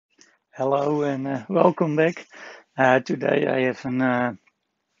Hello and welcome back. Today I have an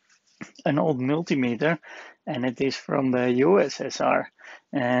old multimeter, and it is from the USSR.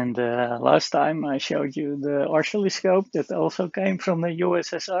 And last time I showed you the oscilloscope that also came from the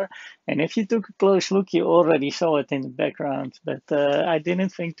USSR. And if you took a close look, you already saw it in the background, but I didn't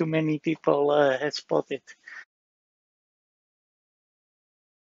think too many people had spotted.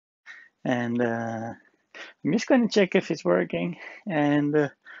 And I'm just going to check if it's working,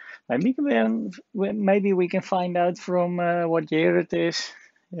 and maybe we can find out from what year it is,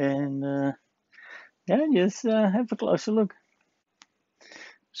 and yeah, just have a closer look.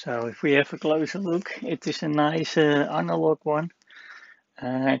 So if we have a closer look, it is a nice analog one.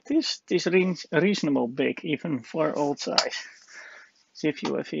 It is reasonable big, even for old size. So if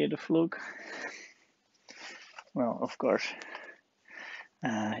you have here the fluke, well, of course,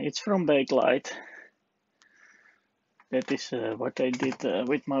 it's from Bakelite. That is what I did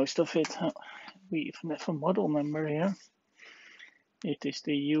with most of it. We even have a model number here. It is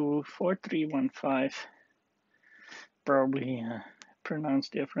the U4315, probably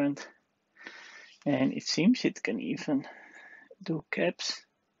pronounced different. And it seems it can even do caps.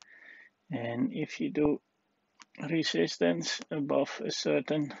 And if you do resistance above a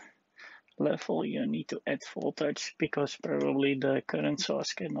certain level, you need to add voltage because probably the current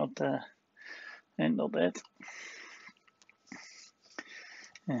source cannot handle that.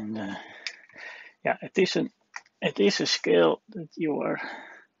 And yeah, it is a scale that you are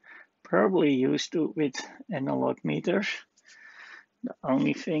probably used to with analog meters. The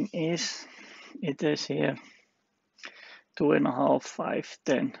only thing is, it is here 2.5, 5,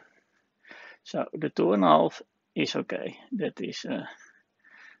 10. So the 2.5 is okay. That is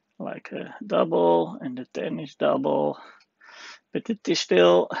like a double, and the 10 is double. But it is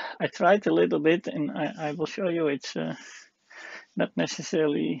still, I tried a little bit, and I will show you it's not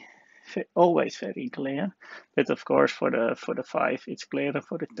necessarily always very clear. But of course, for the 5 it's clearer,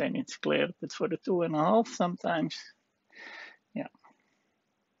 for the 10 it's clear, but for the 2.5 sometimes, yeah.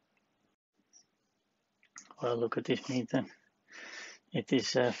 Well, look at this meter. It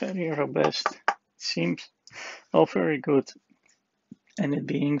is very robust. It seems all very good. And it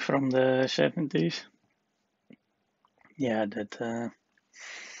being from the 70s, yeah, that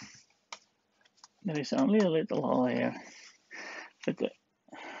there is only a little hole here. But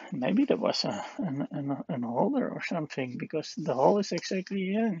maybe there was an holder or something, because the hole is exactly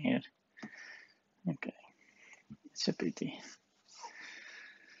here and here. Okay, it's a pity.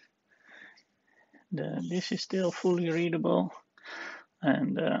 This is still fully readable,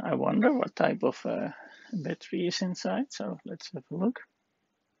 and I wonder what type of battery is inside, so let's have a look.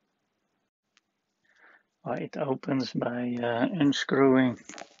 It opens by unscrewing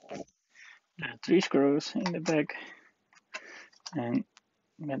the 3 screws in the back, and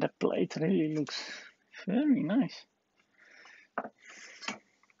the plate really looks very nice.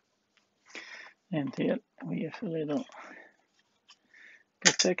 And here we have a little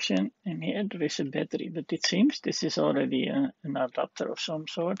protection, and here there is a battery, but it seems this is already an adapter of some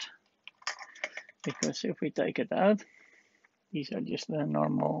sort, because if we take it out, these are just the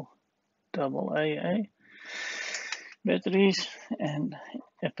normal AA batteries, and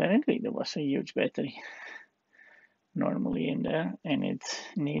apparently there was a huge battery normally in there, and it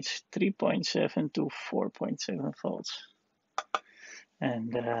needs 3.7 to 4.7 volts.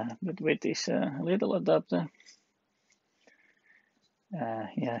 And but with this little adapter,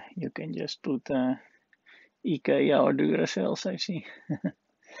 yeah, you can just put IKEA or Duracells, I see.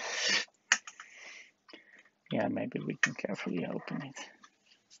 Yeah, maybe we can carefully open it.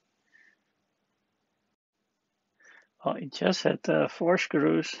 Oh, it just had 4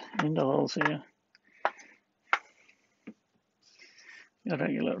 screws in the holes here. A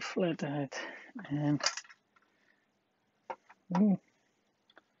regular flathead, and ooh,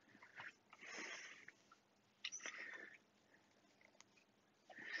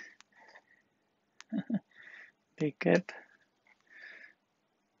 big cap,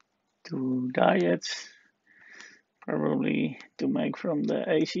 2 diodes, probably to make from the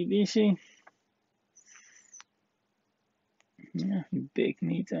AC/DC. Yeah, big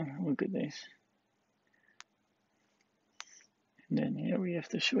meter, look at this. And then here we have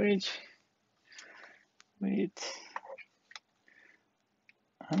the switch with,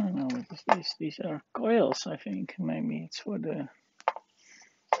 I don't know what is this. These are coils, I think. Maybe it's for the,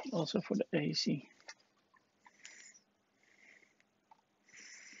 also for the AC.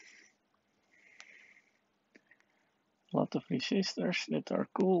 A lot of resistors that are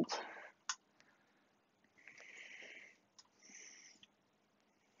cooled.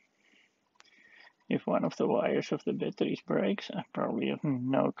 If if one of the wires of the batteries breaks, I probably have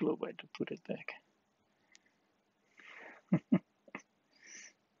no clue where to put it back.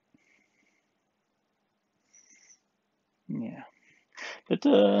 Yeah, but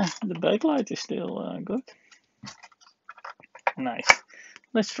the backlight is still good. Nice.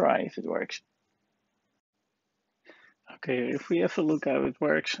 Let's try if it works. Okay, if we have a look how it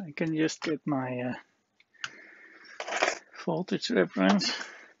works, I can just get my voltage reference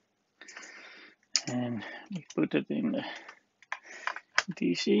and we put it in the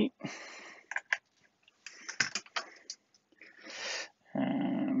DC.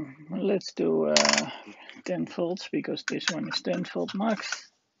 Let's do 10 volts because this one is 10 volt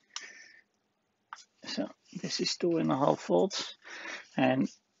max. So this is 2.5 volts, and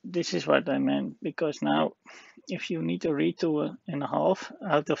this is what I meant, because now if you need to read 2.5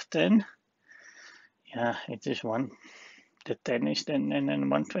 out of 10, yeah, it is one. The 10 is 10 and then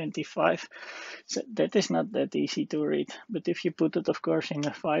 125. So that is not that easy to read. But if you put it, of course, in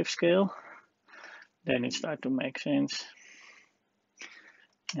a 5 scale, then it starts to make sense.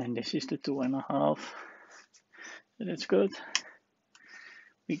 And this is the 2.5. So that's good.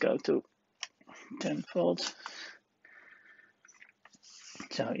 We go to 10 volts.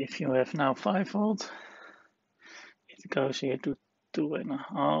 So if you have now 5 volt, it goes here to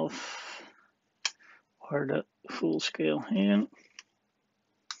 2.5, or the full scale here,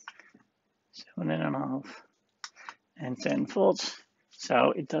 7.5 and 10 volts.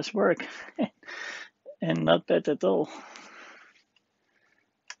 So it does work and not bad at all.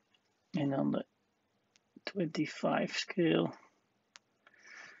 And on the 25 scale,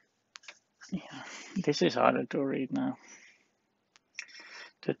 yeah, this is harder to read now.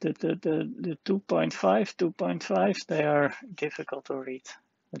 The 2.5s, they are difficult to read,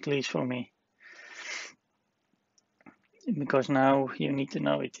 at least for me. Because now you need to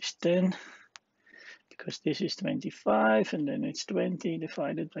know it is 10, because this is 25, and then it's 20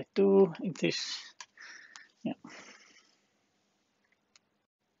 divided by 2. It is, yeah.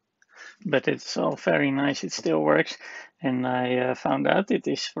 But it's all very nice, it still works. And I found out it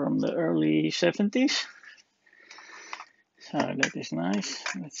is from the early 70s. So that is nice.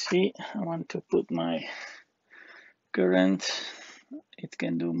 Let's see, I want to put my current. It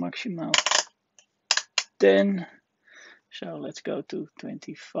can do maximal 10. So let's go to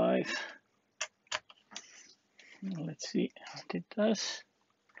 25. Let's see what it does.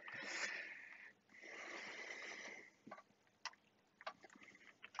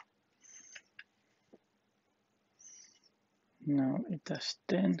 No, it does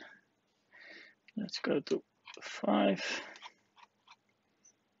 10. Let's go to 5.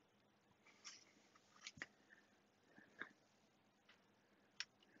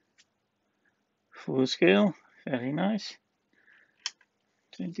 Full scale, very nice.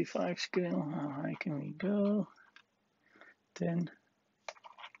 25 scale, how high can we go? 10.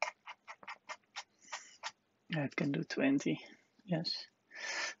 Yeah, it can do 20, yes.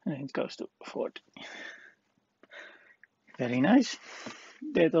 And it goes to 40. Very nice.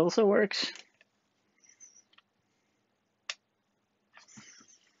 That also works.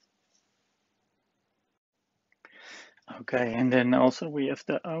 Okay, and then also we have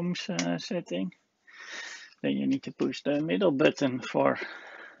the ohms setting. Then you need to push the middle button for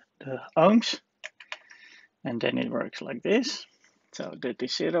the ohms, and then it works like this. So that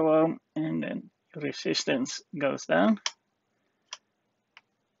is 0 ohm, and then resistance goes down.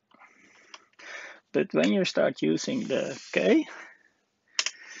 But when you start using the K,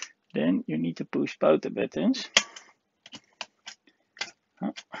 then you need to push both the buttons.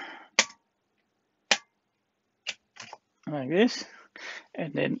 Like this,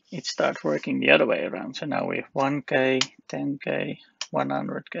 and then it starts working the other way around. So now we have 1K, 10K,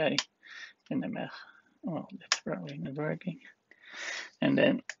 100K, and then, well, that's probably not working. And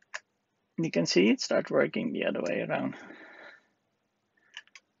then you can see it start working the other way around.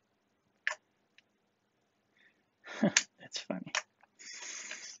 That's funny.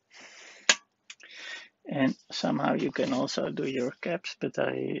 And somehow you can also do your caps, but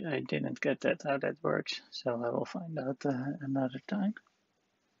I didn't get that how that works, so I will find out another time.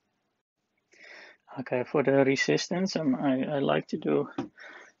 Okay, for the resistance, I like to do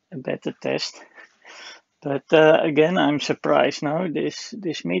a better test. But again, I'm surprised now,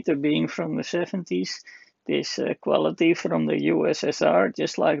 this meter being from the 70s, this quality from the USSR,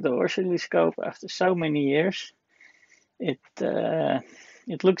 just like the oscilloscope after so many years.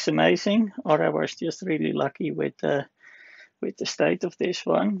 It looks amazing, or I was just really lucky with the state of this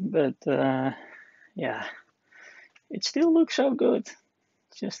one. But yeah, it still looks so good.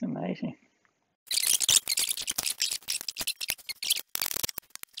 It's just amazing.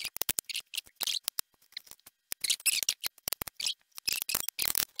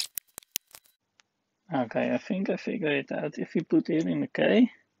 Okay, I think I figured it out. If you put here in the K,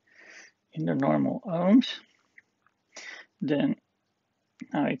 in the normal ohms, then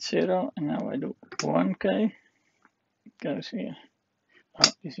now it's 0, and now I do 1K, goes here. Oh,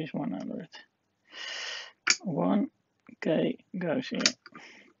 this is 100. 1K goes here.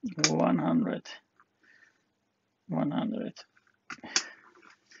 100, 100,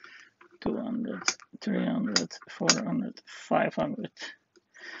 200, 300, 400, 500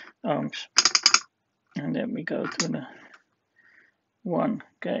 ohms. And then we go to the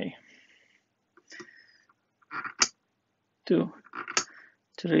 1K, 2,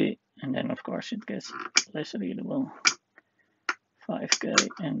 3, and then of course it gets less readable. 5K,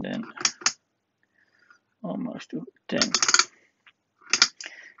 and then almost to 10.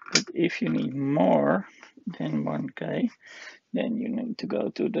 But if you need more than 1K, then you need to go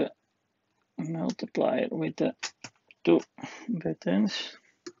to the multiplier with the 2 buttons.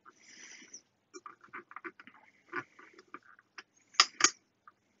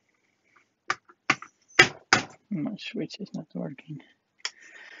 My switch is not working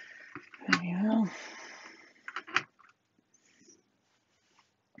very well.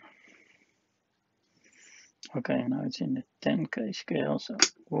 Okay, now it's in the 10K scale, so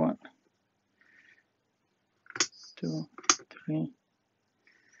 1, 2, 3.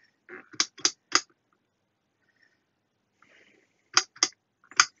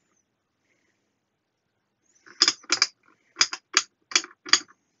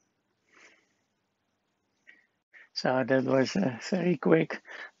 So that was very quick.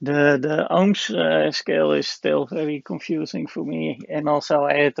 The ohms scale is still very confusing for me, and also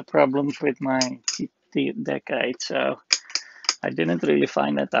I had the problems with my decade, so I didn't really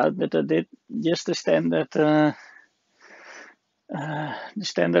find that out. But I did just the standard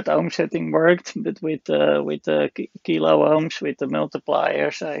ohm setting worked, but with the kilo ohms with the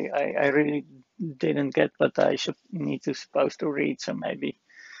multipliers, I really didn't get what I supposed to read. So maybe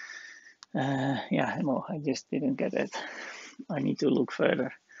yeah, no, I just didn't get it. I need to look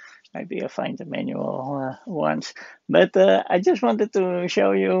further. Maybe I find the manual once. But I just wanted to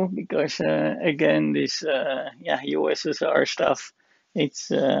show you because again, this yeah, USSR stuff,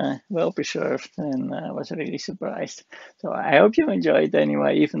 it's well preserved, and I was really surprised. So I hope you enjoyed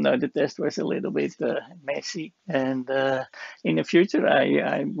anyway, even though the test was a little bit messy. And in the future,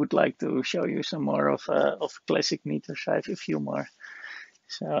 I would like to show you some more of classic meters. I have a few more.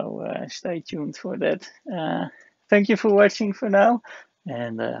 So stay tuned for that. Thank you for watching for now,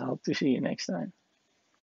 and hope to see you next time.